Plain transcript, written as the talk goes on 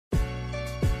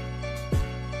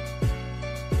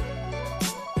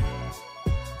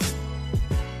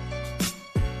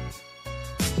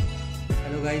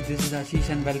Hello guys, this is Ashish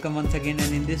and welcome once again,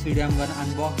 and in this video I'm gonna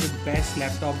unbox the best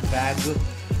laptop bag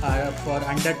for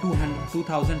under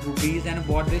 2000 rupees, and I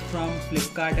bought this from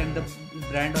Flipkart, and the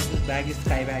brand of this bag is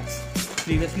Skybags.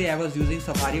 Previously I was using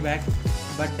Safari bag,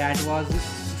 but that was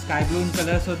sky blue in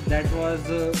color, so that was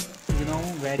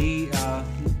very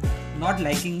not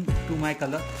liking to my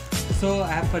color. So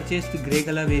I have purchased the grey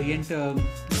color variant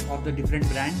of the different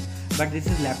brand, but this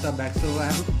is laptop bag. So I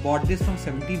have bought this from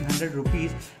 1700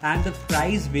 rupees, and the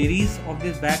price varies of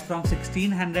this bag from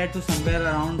 1600 to somewhere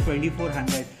around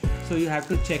 2400. So you have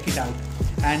to check it out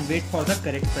and wait for the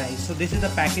correct price. So this is the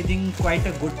packaging, quite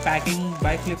a good packing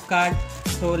by Flipkart.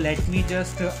 So let me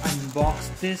just unbox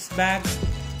this bag.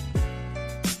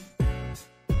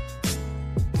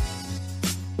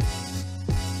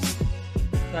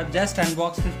 So I've just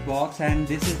unboxed this box, and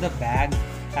this is the bag,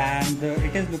 and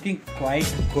it is looking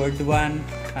quite good one,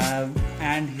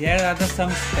 and here are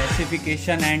some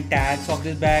specification and tags of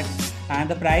this bag, and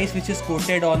the price which is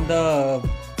quoted on the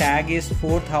tag is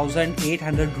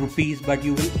 4800 rupees, but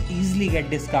you will easily get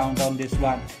discount on this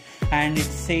one. And it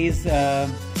says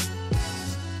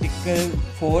Pickle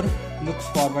 4 looks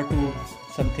forward to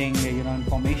something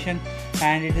information,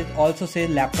 and it also says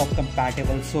laptop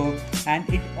compatible. So, and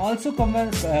it also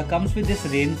comes with this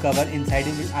rain cover inside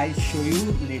it, which I'll show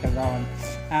you later on.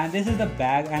 And this is the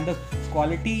bag, and the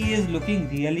quality is looking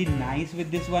really nice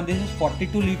with this one. This is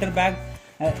 42-liter bag,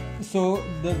 so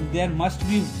there must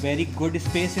be very good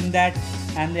space in that.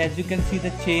 And as you can see,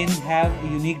 the chain have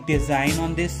unique design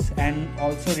on this, and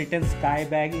also written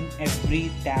Skybag in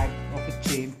every tag of a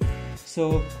chain.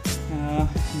 So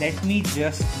let me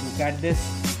just look at this,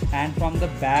 and from the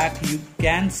back you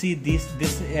can see this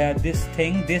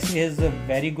thing. This is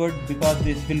very good because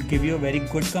this will give you very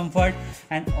good comfort,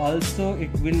 and also it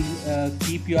will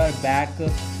keep your back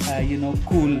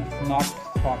cool, not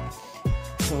hot.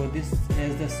 So this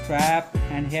is the strap,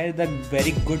 and here is the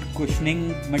very good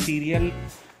cushioning material,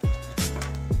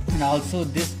 and also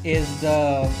this is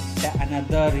the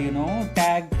another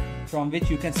tag from which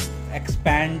you can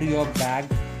expand your bag.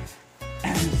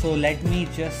 So let me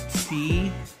just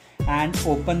see and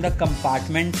open the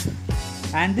compartment,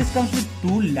 and this comes with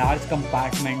two large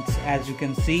compartments, as you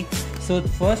can see. So the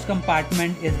first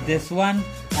compartment is this one,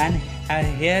 and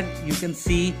here you can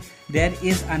see there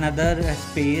is another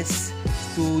space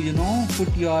to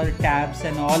put your tabs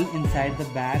and all inside the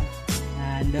bag,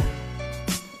 and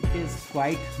it is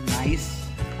quite nice.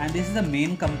 And this is the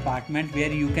main compartment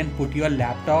where you can put your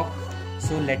laptop.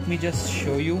 So let me just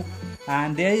show you.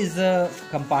 And there is a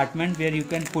compartment where you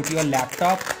can put your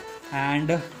laptop,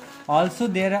 and also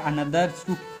there are another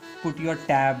to put your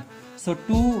tab. So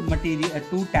two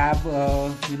tab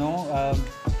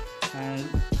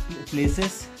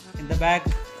places in the bag,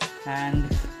 and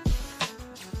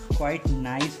quite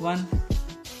nice one.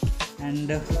 And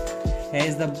here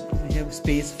is the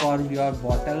space for your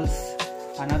bottles,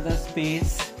 another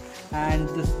space, and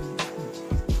this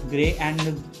gray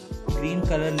and green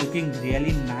color looking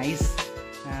really nice.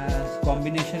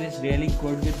 Combination is really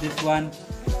good with this one.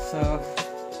 So,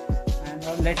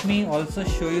 and let me also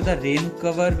show you the rain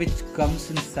cover which comes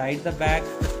inside the bag.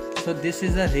 So this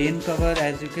is a rain cover,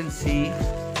 as you can see.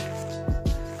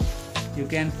 You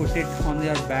can put it on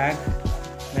your bag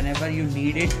whenever you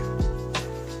need it.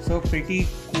 So pretty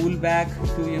cool bag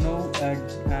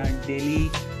to daily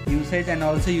usage, and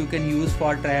also you can use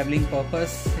for traveling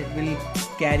purpose. It will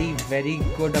carry very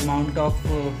good amount of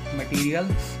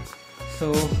materials,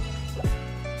 so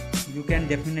you can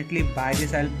definitely buy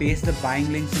this. I'll paste the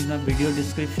buying links in the video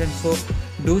description, so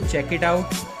do check it out.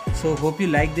 So hope you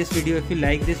like this video. If you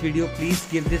like this video, please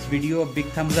give this video a big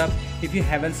thumbs up. If you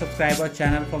haven't subscribed our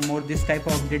channel for more this type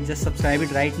of updates, just subscribe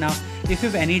it right now. If you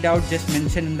have any doubt, just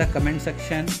mention in the comment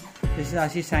section. This is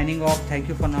Ashish signing off. Thank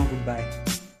you for now. Goodbye.